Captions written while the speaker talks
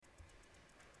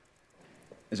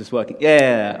Is this working?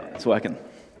 Yeah, it's working.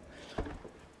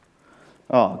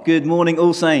 Oh, good morning,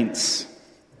 all saints.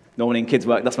 Normally in kids'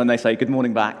 work, that's when they say good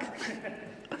morning back.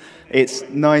 It's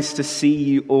nice to see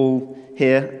you all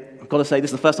here. I've got to say, this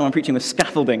is the first time I'm preaching with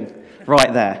scaffolding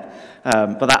right there.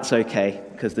 But that's okay,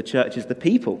 because the church is the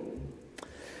people.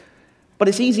 But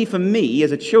it's easy for me,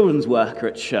 as a children's worker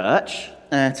at church,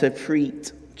 to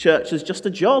treat church as just a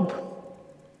job.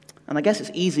 And I guess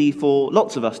it's easy for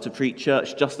lots of us to treat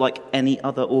church just like any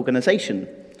other organisation.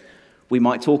 We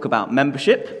might talk about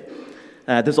membership.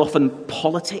 There's often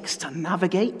politics to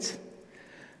navigate.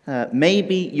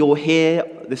 Maybe you're here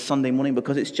this Sunday morning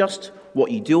because it's just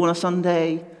what you do on a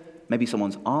Sunday. Maybe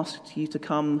someone's asked you to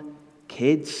come.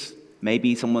 Kids,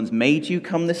 maybe someone's made you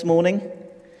come this morning.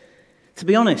 To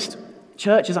be honest,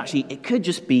 church is actually, it could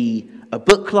just be a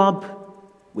book club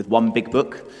with one big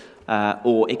book,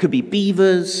 or it could be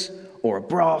beavers, or a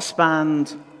brass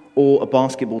band, or a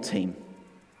basketball team.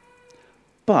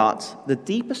 But the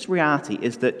deepest reality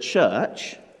is that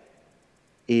church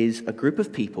is a group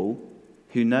of people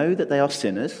who know that they are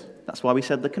sinners, that's why we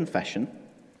said the confession,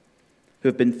 who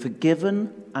have been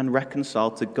forgiven and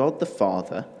reconciled to God the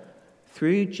Father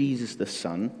through Jesus the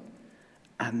Son,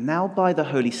 and now by the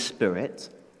Holy Spirit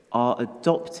are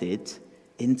adopted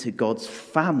into God's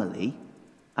family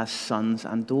as sons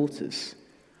and daughters.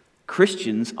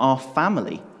 Christians are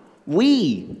family.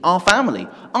 We are family.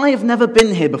 I have never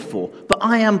been here before, but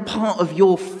I am part of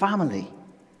your family.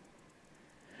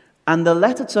 And the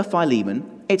letter to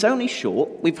Philemon, it's only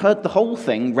short. We've heard the whole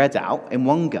thing read out in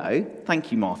one go.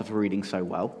 Thank you, Martha, for reading so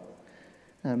well.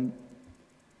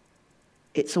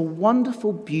 It's a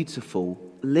wonderful, beautiful,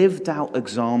 lived-out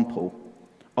example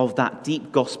of that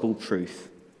deep gospel truth,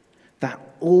 that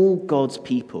all God's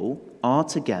people are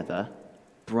together,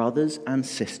 brothers and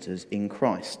sisters in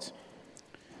Christ.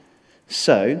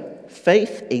 So,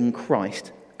 faith in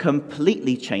Christ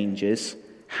completely changes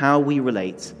how we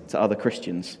relate to other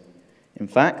Christians. In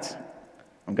fact,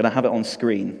 I'm going to have it on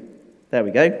screen. There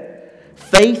we go.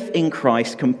 Faith in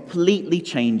Christ completely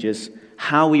changes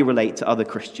how we relate to other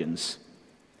Christians.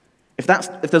 If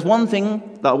there's one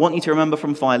thing that I want you to remember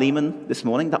from Philemon this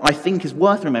morning that I think is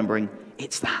worth remembering,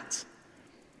 it's that.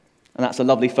 And that's a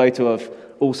lovely photo of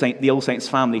the All Saints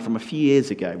family from a few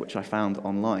years ago, which I found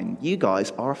online. You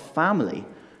guys are a family,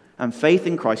 and faith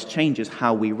in Christ changes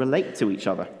how we relate to each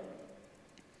other.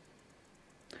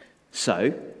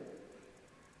 So,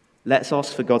 let's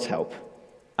ask for God's help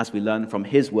as we learn from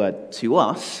his word to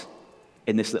us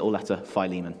in this little letter,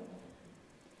 Philemon.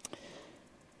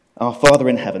 Our Father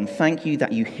in heaven, thank you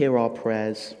that you hear our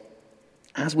prayers.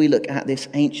 As we look at this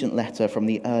ancient letter from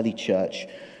the early church,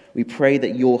 we pray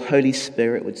that your Holy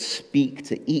Spirit would speak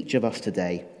to each of us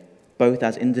today, both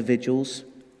as individuals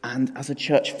and as a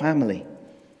church family.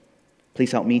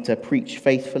 Please help me to preach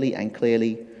faithfully and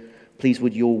clearly. Please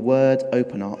would your word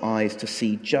open our eyes to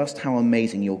see just how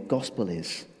amazing your gospel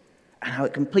is and how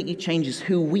it completely changes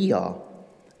who we are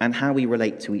and how we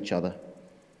relate to each other.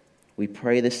 We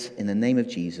pray this in the name of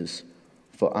Jesus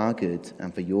for our good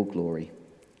and for your glory.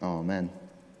 Amen.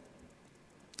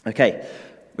 Okay.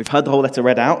 We've heard the whole letter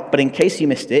read out, but in case you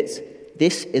missed it,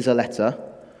 this is a letter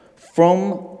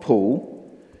from Paul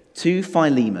to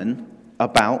Philemon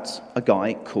about a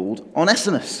guy called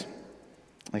Onesimus.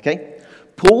 Okay?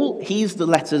 Paul, he's the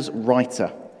letter's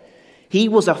writer. He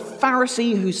was a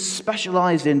Pharisee who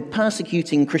specialized in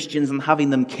persecuting Christians and having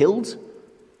them killed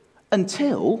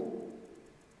until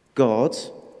God,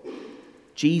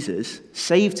 Jesus,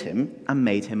 saved him and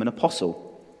made him an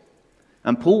apostle.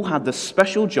 And Paul had the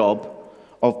special job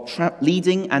of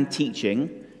leading and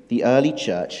teaching the early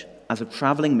church as a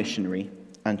traveling missionary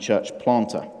and church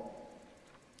planter.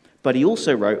 But he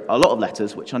also wrote a lot of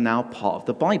letters which are now part of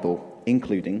the Bible,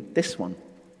 including this one.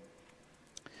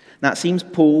 Now, it seems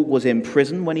Paul was in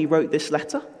prison when he wrote this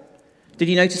letter. Did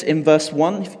you notice in verse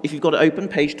 1, if you've got it open,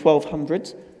 page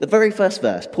 1200, the very first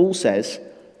verse, Paul says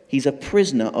he's a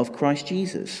prisoner of Christ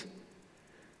Jesus.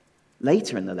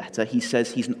 Later in the letter, he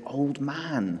says he's an old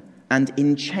man and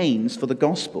in chains for the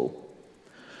gospel.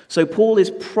 So Paul is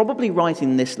probably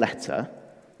writing this letter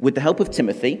with the help of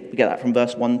Timothy, we get that from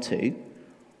verse 1-2,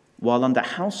 while under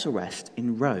house arrest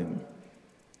in Rome.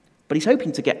 But he's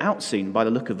hoping to get out soon by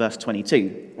the look of verse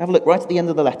 22. Have a look right at the end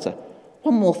of the letter.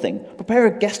 One more thing, prepare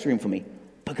a guest room for me,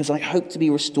 because I hope to be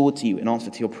restored to you in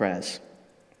answer to your prayers.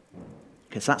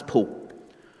 Because that's Paul.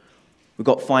 We've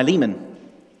got Philemon.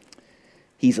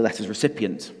 He's the letter's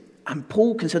recipient. And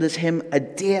Paul considers him a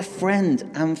dear friend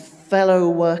and fellow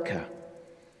worker.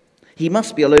 He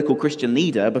must be a local Christian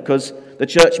leader because the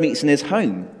church meets in his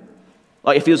home.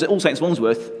 Like if he was at All Saints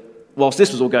Wandsworth, whilst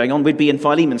this was all going on, we'd be in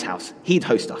Philemon's house. He'd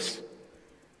host us.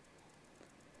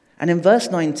 And in verse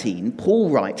 19,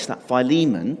 Paul writes that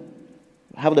Philemon,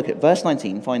 have a look at verse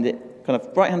 19, find it kind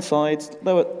of right-hand side,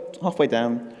 lower, halfway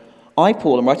down. I,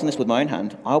 Paul, am writing this with my own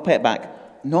hand. I'll pay it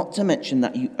back, not to mention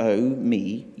that you owe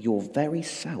me your very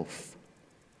self.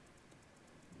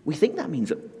 We think that means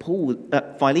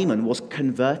that Philemon was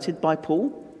converted by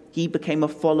Paul. He became a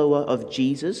follower of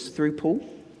Jesus through Paul.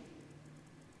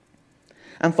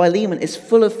 And Philemon is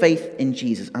full of faith in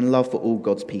Jesus and love for all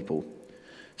God's people.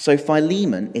 So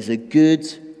Philemon is a good,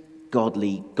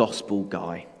 godly, gospel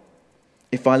guy.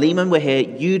 If Philemon were here,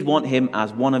 you'd want him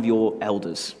as one of your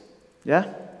elders.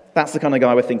 Yeah? That's the kind of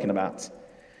guy we're thinking about.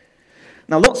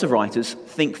 Now, lots of writers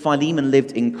think Philemon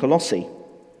lived in Colossae.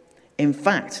 In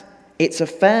fact, it's a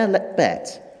fair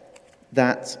bet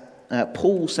that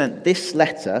Paul sent this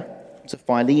letter to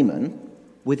Philemon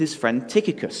with his friend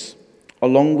Tychicus,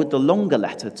 along with the longer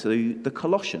letter to the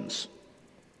Colossians.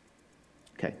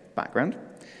 Okay, background.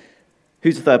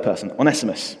 Who's the third person?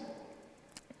 Onesimus.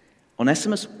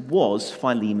 Onesimus was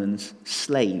Philemon's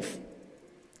slave.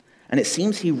 And it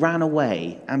seems he ran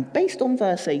away, and based on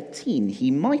verse 18, he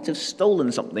might have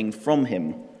stolen something from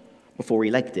him before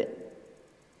he legged it.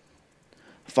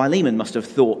 Philemon must have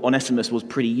thought Onesimus was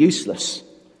pretty useless.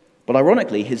 But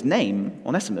ironically, his name,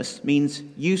 Onesimus, means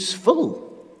useful.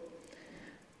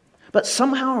 But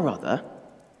somehow or other,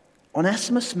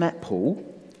 Onesimus met Paul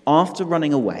after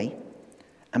running away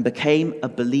and became a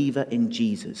believer in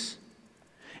Jesus.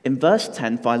 In verse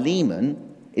 10,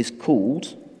 Philemon is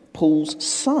called Paul's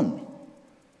son.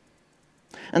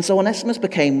 And so Onesimus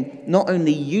became not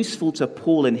only useful to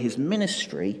Paul in his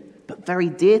ministry, but very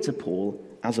dear to Paul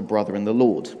as a brother in the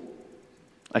Lord.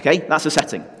 Okay, that's the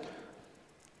setting.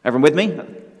 Everyone with me?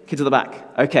 Kids at the back.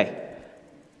 Okay.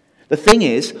 The thing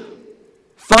is,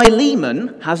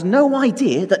 Philemon has no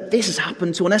idea that this has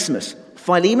happened to Onesimus.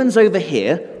 Philemon's over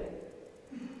here.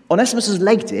 Onesimus has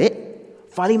legged it.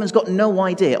 Philemon's got no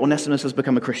idea Onesimus has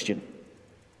become a Christian.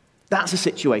 That's the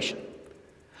situation.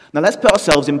 Now let's put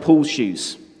ourselves in Paul's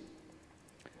shoes.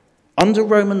 Under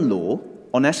Roman law,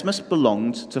 Onesimus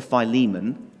belonged to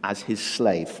Philemon as his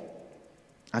slave,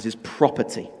 as his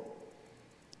property.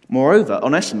 Moreover,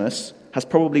 Onesimus has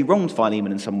probably wronged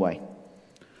Philemon in some way.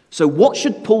 So what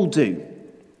should Paul do?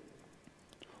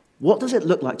 What does it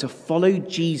look like to follow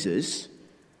Jesus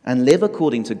and live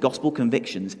according to gospel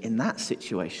convictions in that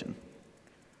situation?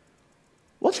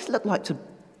 What does it look like to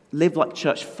live like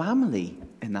church family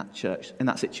in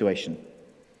that situation?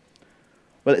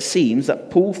 Well, it seems that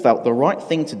Paul felt the right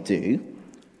thing to do,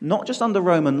 not just under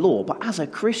Roman law, but as a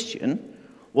Christian,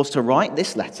 was to write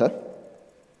this letter.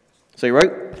 So he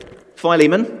wrote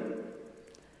Philemon,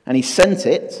 and he sent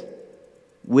it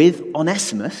with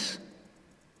Onesimus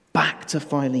back to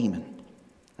Philemon.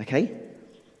 Okay?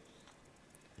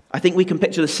 I think we can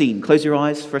picture the scene. Close your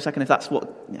eyes for a second if that's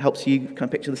what helps you kind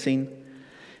of picture the scene.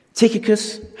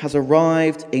 Tychicus has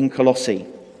arrived in Colossae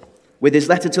with his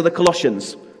letter to the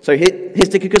Colossians. So here's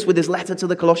Tychicus with his letter to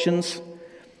the Colossians,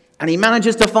 and he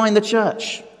manages to find the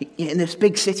church. In this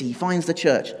big city, he finds the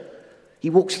church. He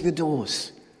walks through the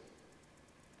doors.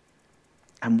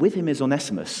 And with him is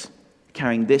Onesimus,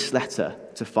 carrying this letter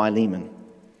to Philemon.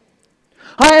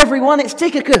 Hi everyone, it's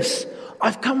Tychicus.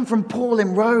 I've come from Paul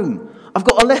in Rome. I've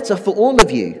got a letter for all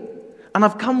of you. And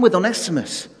I've come with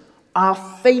Onesimus, our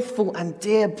faithful and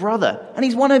dear brother. And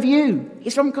he's one of you.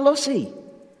 He's from Colossae.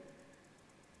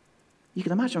 You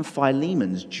can imagine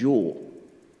Philemon's jaw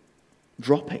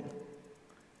dropping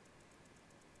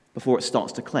before it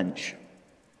starts to clench.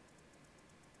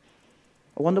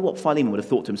 I wonder what Philemon would have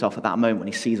thought to himself at that moment when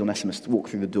he sees Onesimus walk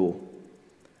through the door.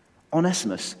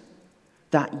 Onesimus,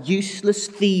 that useless,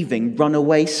 thieving,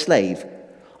 runaway slave.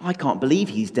 I can't believe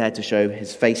he's dared to show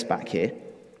his face back here.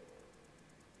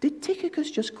 Did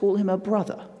Tychicus just call him a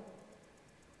brother?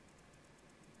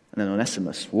 And then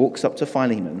Onesimus walks up to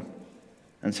Philemon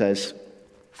and says,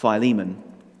 Philemon,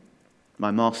 my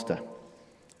master,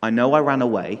 I know I ran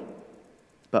away,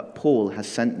 but Paul has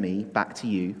sent me back to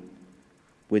you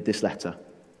with this letter.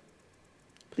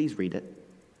 Please read it.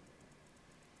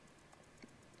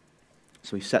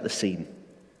 So we've set the scene.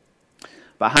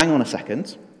 But hang on a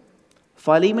second.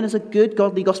 Philemon is a good,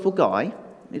 godly gospel guy.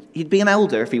 He'd be an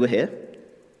elder if he were here.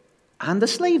 And a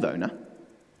slave owner.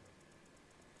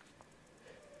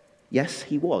 Yes,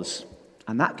 he was.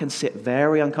 And that can sit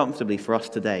very uncomfortably for us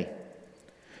today.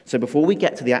 So before we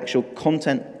get to the actual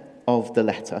content of the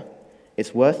letter,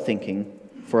 it's worth thinking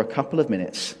for a couple of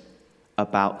minutes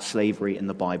about slavery in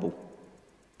the Bible.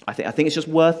 I think it's just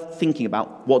worth thinking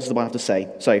about what does the Bible have to say.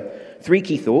 So, 3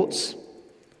 key thoughts: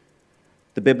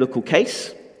 the biblical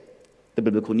case, the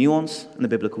biblical nuance, and the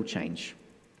biblical change.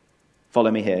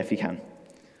 Follow me here if you can.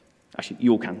 Actually,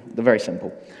 you all can. They're very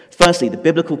simple. Firstly, the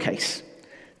biblical case.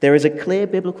 There is a clear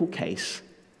biblical case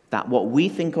that what we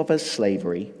think of as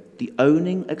slavery, the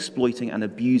owning, exploiting, and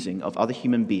abusing of other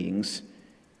human beings,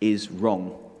 is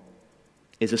wrong,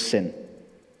 is a sin.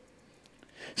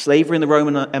 Slavery in the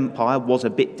Roman Empire was a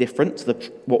bit different to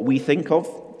what we think of,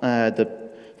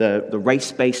 the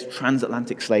race-based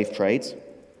transatlantic slave trades.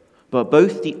 But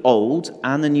both the Old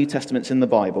and the New Testaments in the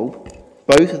Bible,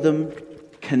 both of them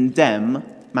condemn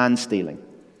man-stealing.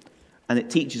 And it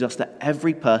teaches us that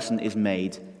every person is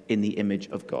made in the image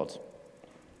of God.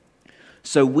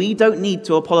 So we don't need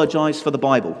to apologize for the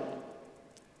Bible.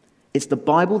 It's the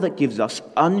Bible that gives us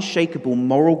unshakable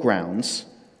moral grounds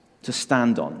to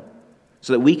stand on,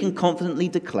 so that we can confidently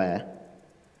declare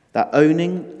that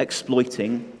owning,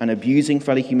 exploiting, and abusing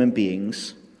fellow human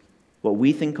beings, what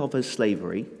we think of as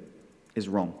slavery, is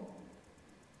wrong.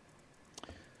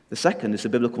 The second is a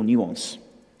biblical nuance.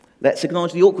 Let's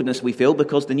acknowledge the awkwardness we feel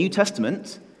because the New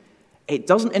Testament, it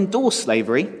doesn't endorse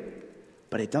slavery,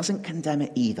 but it doesn't condemn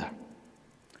it either.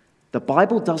 The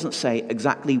Bible doesn't say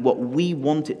exactly what we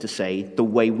want it to say the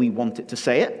way we want it to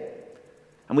say it,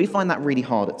 and we find that really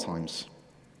hard at times.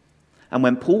 And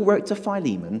when Paul wrote to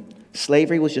Philemon,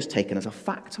 slavery was just taken as a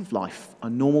fact of life, a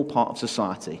normal part of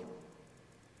society.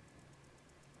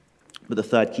 But the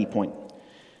third key point,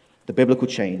 the biblical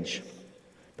change,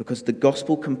 because the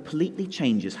gospel completely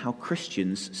changes how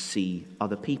Christians see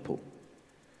other people.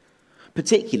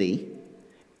 Particularly,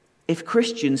 if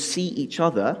Christians see each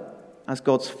other as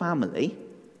God's family,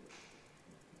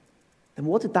 then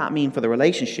what did that mean for the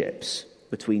relationships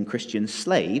between Christian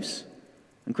slaves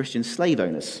and Christian slave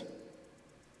owners?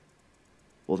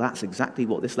 Well, that's exactly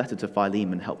what this letter to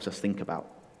Philemon helps us think about.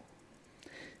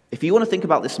 If you want to think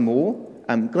about this more,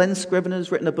 Glenn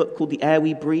Scrivener's written a book called The Air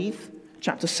We Breathe,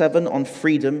 chapter 7 on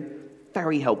freedom.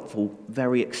 Very helpful,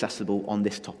 very accessible on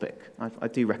this topic. I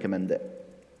do recommend it.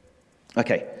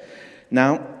 Okay,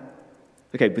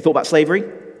 we thought about slavery,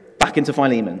 back into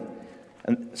Philemon.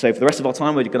 And so for the rest of our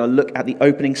time, we're going to look at the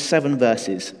opening 7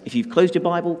 verses. If you've closed your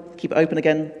Bible, keep it open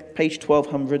again, page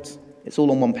 1200. It's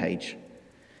all on one page.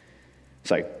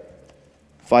 So,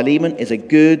 Philemon is a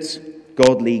good,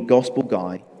 godly, gospel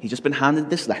guy. He's just been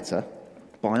handed this letter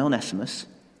by Onesimus,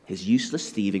 his useless,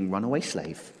 thieving, runaway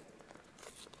slave.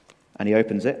 And he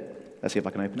opens it. Let's see if I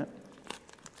can open it.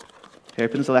 He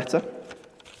opens the letter.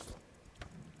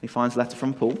 He finds the letter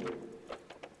from Paul.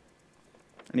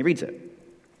 And he reads it.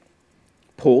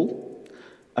 Paul,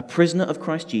 a prisoner of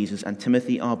Christ Jesus, and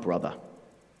Timothy, our brother,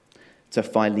 to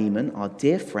Philemon, our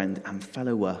dear friend and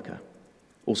fellow worker,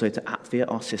 also to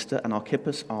Apphia, our sister, and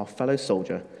Archippus, our fellow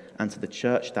soldier, and to the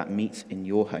church that meets in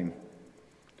your home.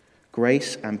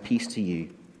 Grace and peace to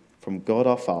you from God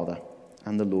our Father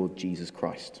and the Lord Jesus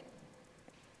Christ.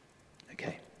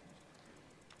 Okay.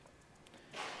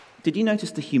 Did you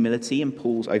notice the humility in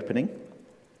Paul's opening?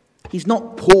 He's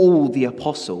not Paul the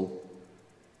apostle.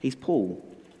 He's Paul,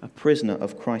 a prisoner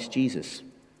of Christ Jesus.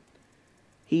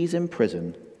 He's in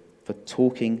prison for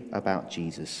talking about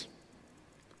Jesus.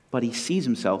 But he sees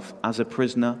himself as a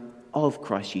prisoner of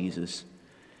Christ Jesus.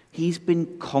 He's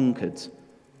been conquered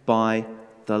by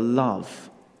the love,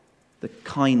 the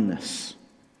kindness,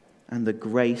 and the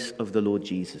grace of the Lord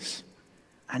Jesus.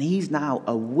 And he's now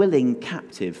a willing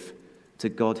captive to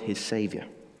God, his Savior.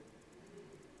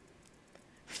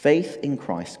 Faith in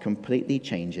Christ completely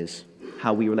changes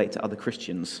how we relate to other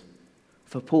Christians.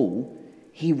 For Paul,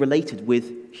 he related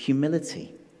with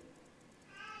humility.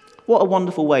 What a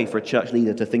wonderful way for a church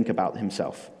leader to think about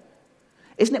himself.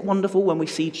 Isn't it wonderful when we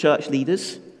see church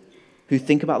leaders who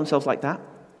think about themselves like that,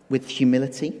 with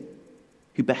humility,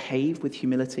 who behave with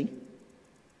humility?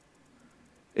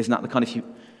 Isn't that the kind of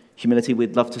humility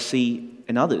we'd love to see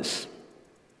in others?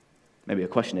 Maybe a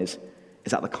question is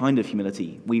that the kind of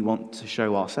humility we want to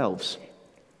show ourselves?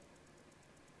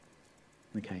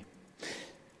 Okay.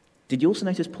 Did you also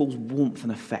notice Paul's warmth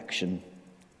and affection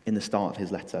in the start of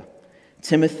his letter?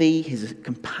 Timothy, his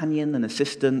companion and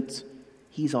assistant,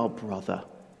 he's our brother.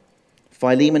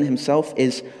 Philemon himself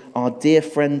is our dear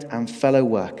friend and fellow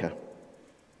worker.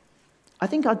 I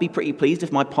think I'd be pretty pleased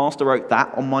if my pastor wrote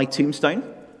that on my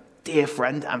tombstone. Dear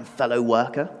friend and fellow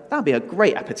worker. That'd be a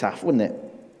great epitaph, wouldn't it?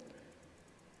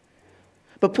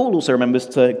 But Paul also remembers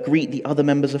to greet the other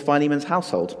members of Philemon's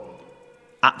household.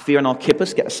 Apphia and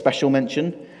Archippus get a special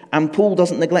mention, and Paul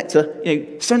doesn't neglect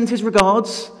to send his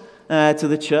regards to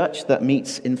the church that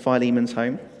meets in Philemon's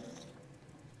home.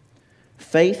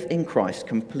 Faith in Christ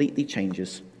completely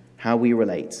changes how we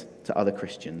relate to other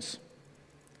Christians.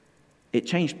 It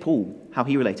changed Paul, how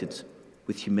he related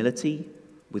with humility,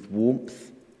 with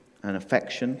warmth and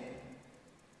affection.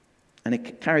 And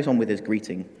it carries on with his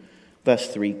greeting. Verse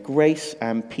 3, grace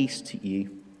and peace to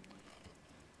you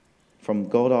from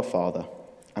God our Father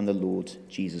and the Lord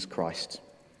Jesus Christ.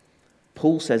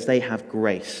 Paul says they have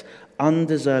grace,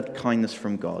 undeserved kindness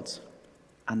from God,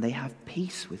 and they have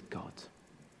peace with God.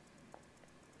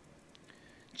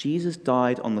 Jesus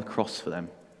died on the cross for them,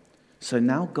 so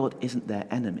now God isn't their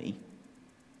enemy,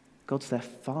 God's their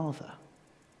Father.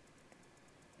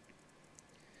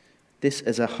 This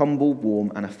is a humble,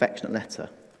 warm, and affectionate letter,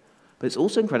 but it's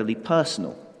also incredibly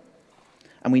personal.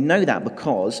 And we know that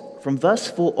because from verse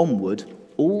 4 onward,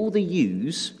 all the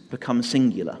yous become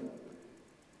singular.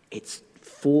 It's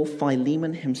for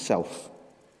Philemon himself.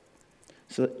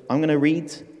 So I'm going to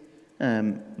read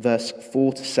verse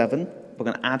 4 to 7. We're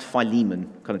going to add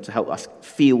Philemon kind of to help us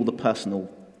feel the personal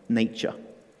nature.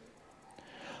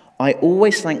 I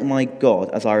always thank my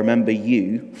God as I remember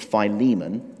you,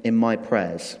 Philemon, in my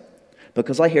prayers,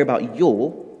 because I hear about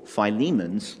your,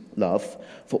 Philemon's, love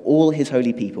for all his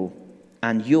holy people,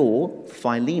 and your,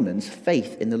 Philemon's,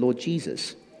 faith in the Lord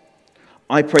Jesus.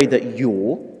 I pray that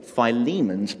your,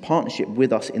 Philemon's, partnership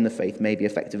with us in the faith may be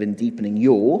effective in deepening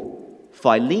your,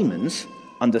 Philemon's,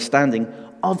 understanding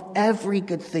of every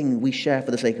good thing we share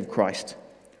for the sake of Christ.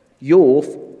 Your,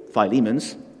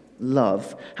 Philemon's,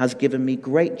 love has given me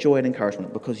great joy and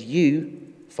encouragement because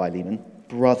you, Philemon,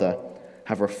 brother,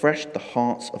 have refreshed the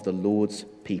hearts of the Lord's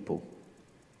people.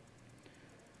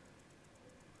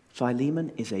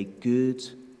 Philemon is a good,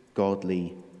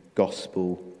 godly,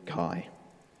 gospel guy.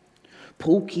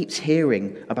 Paul keeps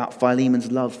hearing about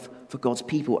Philemon's love for God's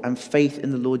people and faith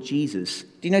in the Lord Jesus.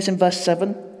 Do you notice in verse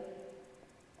 7?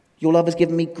 Your love has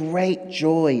given me great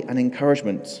joy and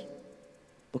encouragement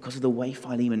because of the way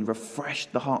Philemon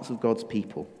refreshed the hearts of God's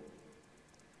people.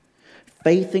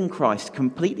 Faith in Christ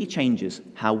completely changes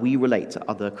how we relate to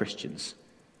other Christians.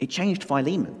 It changed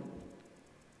Philemon.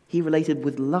 He related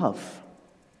with love.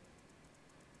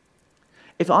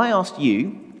 If I asked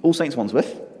you, All Saints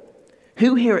Wandsworth,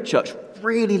 who here at church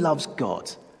really loves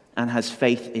God and has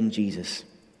faith in Jesus,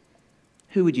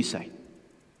 who would you say?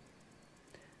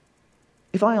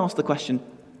 If I asked the question,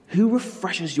 who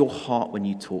refreshes your heart when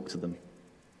you talk to them?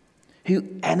 Who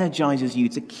energizes you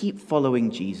to keep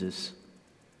following Jesus?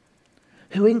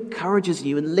 Who encourages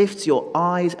you and lifts your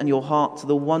eyes and your heart to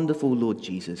the wonderful Lord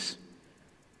Jesus?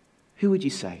 Who would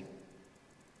you say?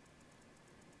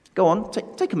 Go on,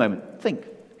 take a moment, think.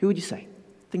 Who would you say?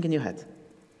 Think in your head.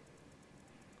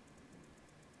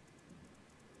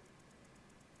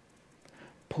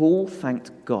 Paul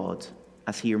thanked God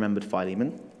as he remembered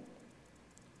Philemon.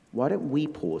 Why don't we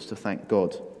pause to thank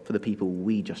God for the people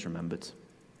we just remembered?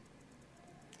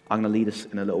 I'm going to lead us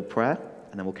in a little prayer,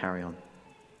 and then we'll carry on.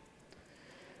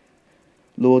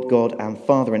 Lord God and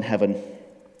Father in heaven,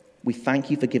 we thank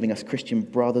you for giving us Christian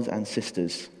brothers and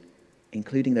sisters,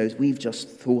 including those we've just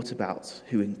thought about,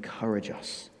 who encourage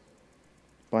us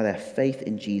by their faith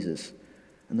in Jesus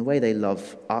and the way they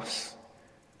love us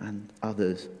and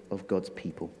others of God's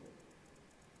people.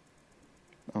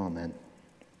 Amen.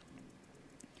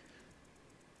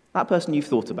 That person you've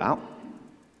thought about,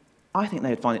 I think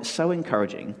they'd find it so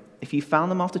encouraging if you found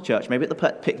them after church, maybe at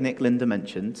the picnic Linda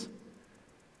mentioned.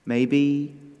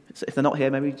 Maybe, if they're not here,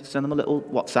 maybe just send them a little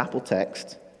WhatsApp or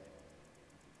text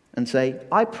and say,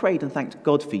 I prayed and thanked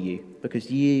God for you because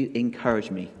you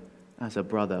encouraged me as a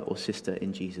brother or sister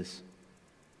in Jesus.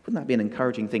 Wouldn't that be an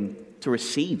encouraging thing to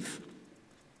receive?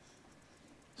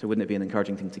 So wouldn't it be an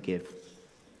encouraging thing to give?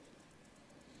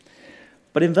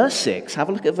 But in verse 6, have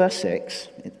a look at verse 6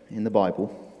 in the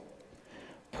Bible.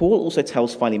 Paul also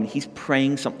tells Philemon he's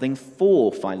praying something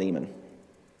for Philemon.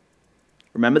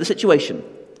 Remember the situation.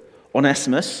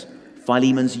 Onesimus,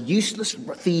 Philemon's useless,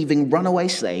 thieving, runaway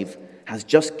slave, has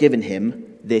just given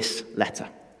him this letter.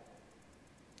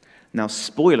 Now,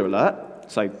 spoiler alert,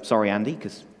 so sorry, Andy,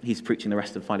 because he's preaching the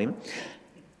rest of Philemon.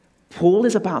 Paul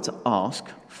is about to ask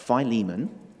Philemon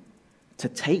to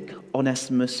take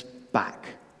Onesimus back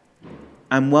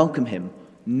and welcome him,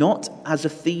 not as a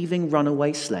thieving,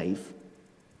 runaway slave,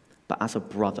 but as a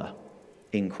brother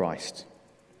in Christ.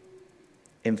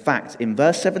 In fact, in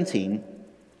verse 17,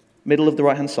 middle of the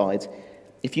right-hand side,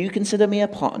 if you consider me a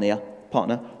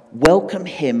partner, welcome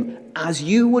him as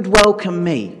you would welcome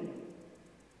me.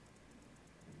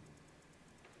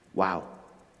 Wow.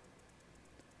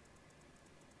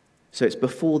 So it's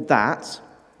before that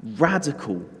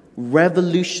radical,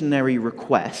 revolutionary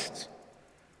request,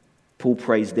 Paul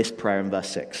prays this prayer in verse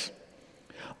 6.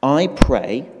 I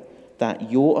pray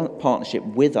that your partnership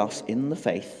with us in the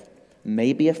faith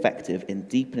may be effective in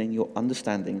deepening your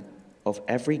understanding of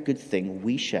every good thing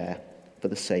we share for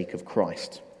the sake of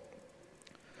Christ.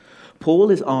 Paul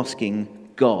is asking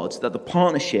God that the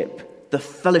partnership the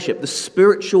fellowship, the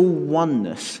spiritual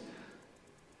oneness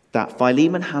that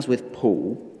Philemon has with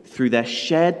Paul through their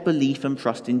shared belief and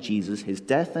trust in Jesus, his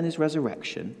death and his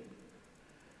resurrection,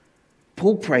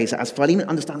 Paul prays that as Philemon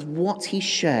understands what he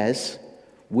shares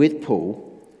with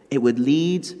Paul, it would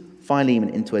lead Philemon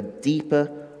into a deeper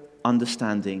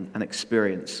understanding and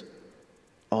experience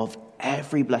of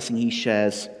every blessing he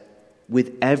shares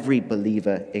with every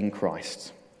believer in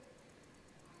Christ.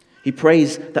 He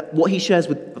prays that what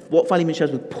Philemon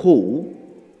shares with Paul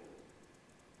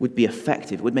would be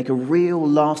effective, would make a real,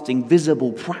 lasting,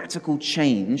 visible, practical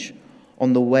change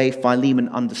on the way Philemon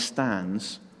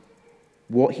understands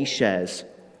what he shares,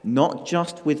 not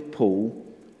just with Paul,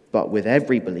 but with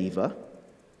every believer,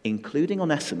 including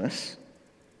Onesimus,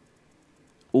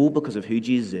 all because of who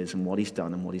Jesus is and what he's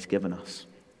done and what he's given us.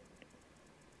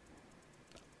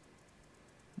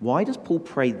 Why does Paul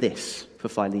pray this for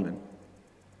Philemon?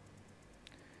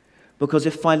 Because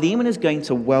if Philemon is going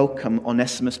to welcome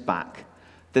Onesimus back,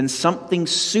 then something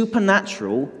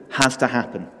supernatural has to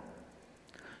happen.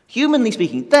 Humanly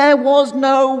speaking, there was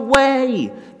no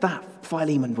way that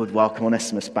Philemon would welcome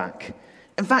Onesimus back.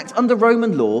 In fact, under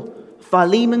Roman law,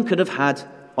 Philemon could have had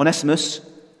Onesimus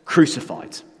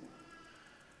crucified.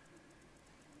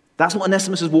 That's what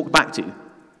Onesimus has walked back to,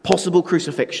 possible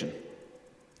crucifixion.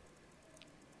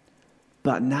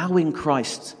 But now in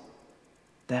Christ,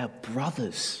 they're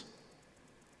brothers.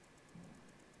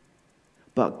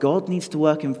 But God needs to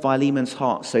work in Philemon's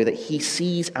heart so that he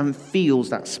sees and feels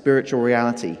that spiritual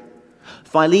reality.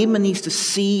 Philemon needs to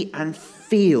see and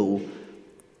feel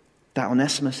that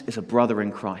Onesimus is a brother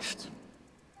in Christ.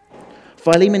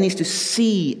 Philemon needs to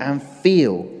see and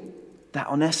feel that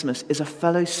Onesimus is a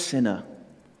fellow sinner,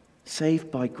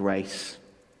 saved by grace,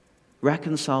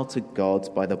 reconciled to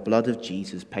God by the blood of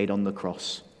Jesus paid on the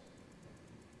cross.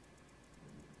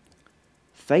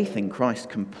 Faith in Christ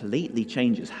completely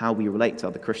changes how we relate to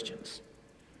other Christians.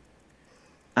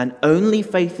 And only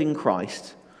faith in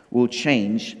Christ will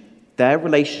change their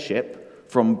relationship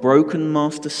from broken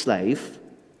master-slave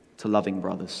to loving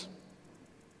brothers.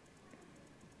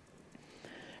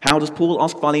 How does Paul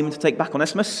ask Philemon to take back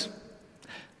Onesimus?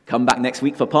 Come back next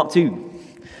week for part 2.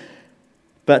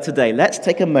 But today, let's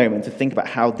take a moment to think about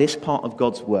how this part of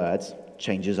God's word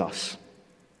changes us.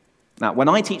 Now, when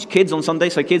I teach kids on Sunday,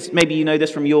 so kids, maybe you know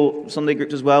this from your Sunday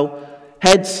groups as well,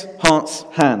 heads, hearts,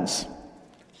 hands.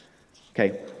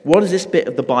 Okay, what does this bit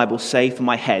of the Bible say for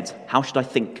my head? How should I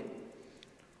think?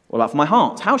 What about for my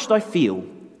heart? How should I feel?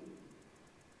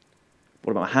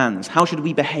 What about my hands? How should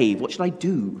we behave? What should I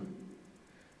do?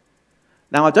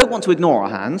 Now, I don't want to ignore our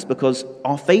hands because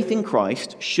our faith in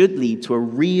Christ should lead to a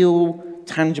real,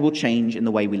 tangible change in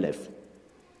the way we live.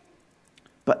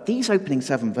 But these opening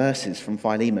 7 verses from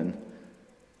Philemon,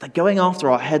 they're going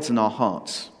after our heads and our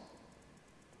hearts.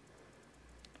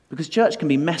 Because church can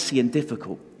be messy and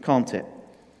difficult, can't it?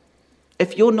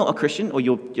 If you're not a Christian or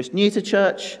you're just new to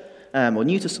church or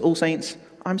new to All Saints,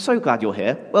 I'm so glad you're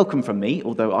here. Welcome from me,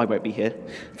 although I won't be here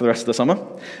for the rest of the summer.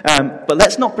 But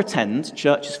let's not pretend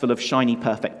church is full of shiny,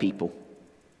 perfect people.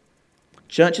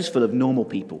 Church is full of normal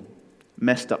people,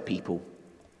 messed up people,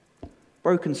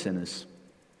 broken sinners.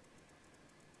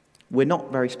 We're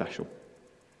not very special.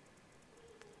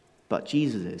 But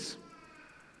Jesus is.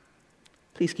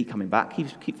 Please keep coming back.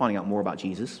 Keep finding out more about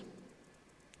Jesus.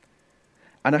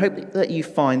 And I hope that you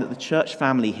find that the church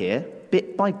family here,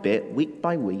 bit by bit, week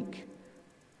by week,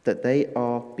 that they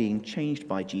are being changed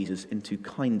by Jesus into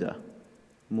kinder,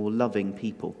 more loving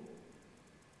people.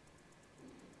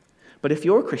 But if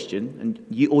you're a Christian and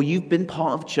you've been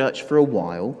part of church for a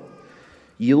while,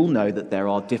 you'll know that there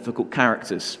are difficult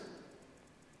characters.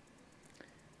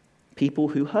 People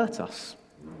who hurt us.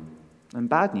 And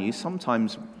bad news,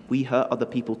 sometimes we hurt other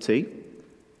people too.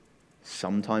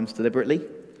 Sometimes deliberately.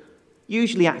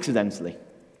 Usually accidentally.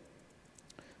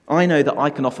 I know that I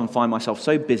can often find myself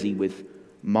so busy with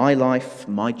my life,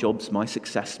 my jobs, my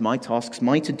success, my tasks,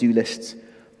 my to-do lists,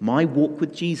 my walk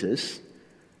with Jesus,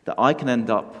 that I can end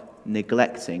up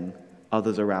neglecting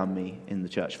others around me in the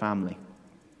church family.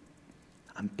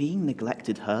 And being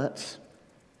neglected hurts.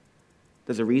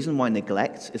 There's a reason why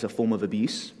neglect is a form of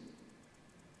abuse.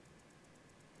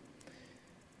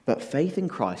 But faith in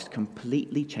Christ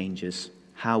completely changes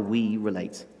how we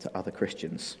relate to other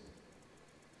Christians.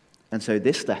 And so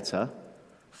this letter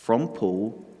from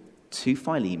Paul to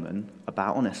Philemon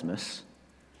about Onesimus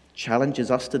challenges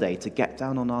us today to get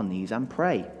down on our knees and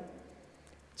pray.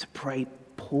 To pray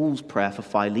Paul's prayer for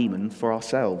Philemon for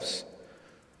ourselves.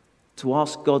 To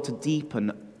ask God to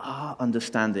deepen our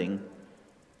understanding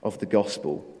of the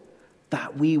gospel.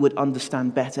 That we would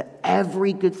understand better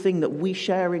every good thing that we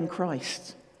share in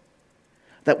Christ.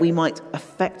 that we might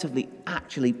effectively,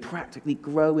 actually, practically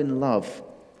grow in love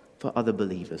for other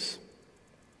believers.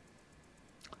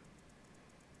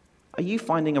 Are you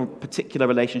finding a particular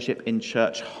relationship in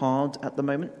church hard at the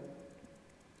moment?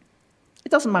 It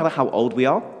doesn't matter how old we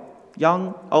are,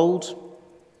 young, old,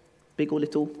 big or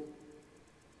little.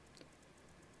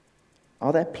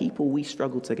 Are there people we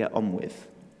struggle to get on with?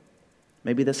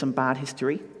 Maybe there's some bad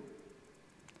history.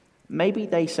 Maybe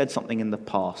they said something in the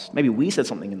past. Maybe we said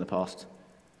something in the past,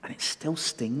 and it still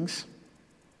stings.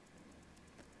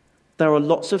 There are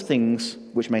lots of things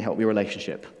which may help your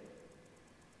relationship,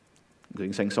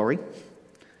 including saying sorry.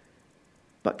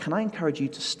 But can I encourage you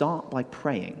to start by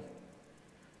praying?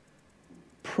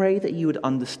 Pray that you would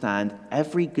understand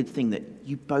every good thing that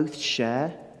you both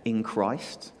share in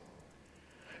Christ.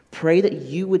 Pray that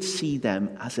you would see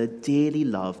them as a dearly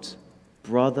loved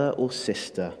brother or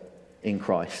sister in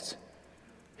Christ,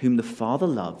 whom the Father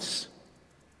loves,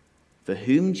 for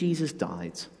whom Jesus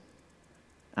died,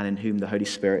 and in whom the Holy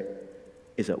Spirit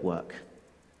is at work.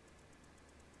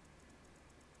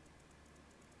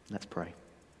 Let's pray.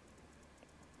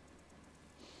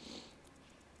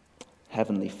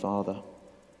 Heavenly Father,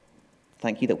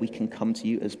 thank you that we can come to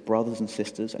you as brothers and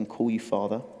sisters and call you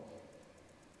Father.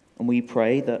 And we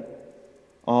pray that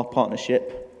our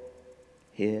partnership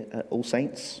here at All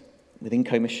Saints, within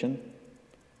Commission,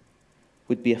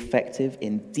 would be effective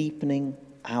in deepening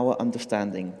our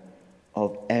understanding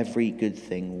of every good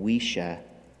thing we share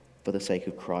for the sake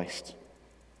of Christ.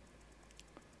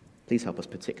 Please help us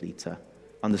particularly to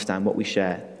understand what we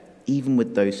share, even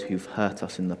with those who've hurt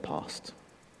us in the past.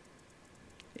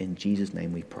 In Jesus'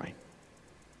 name we pray.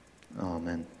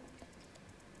 Amen.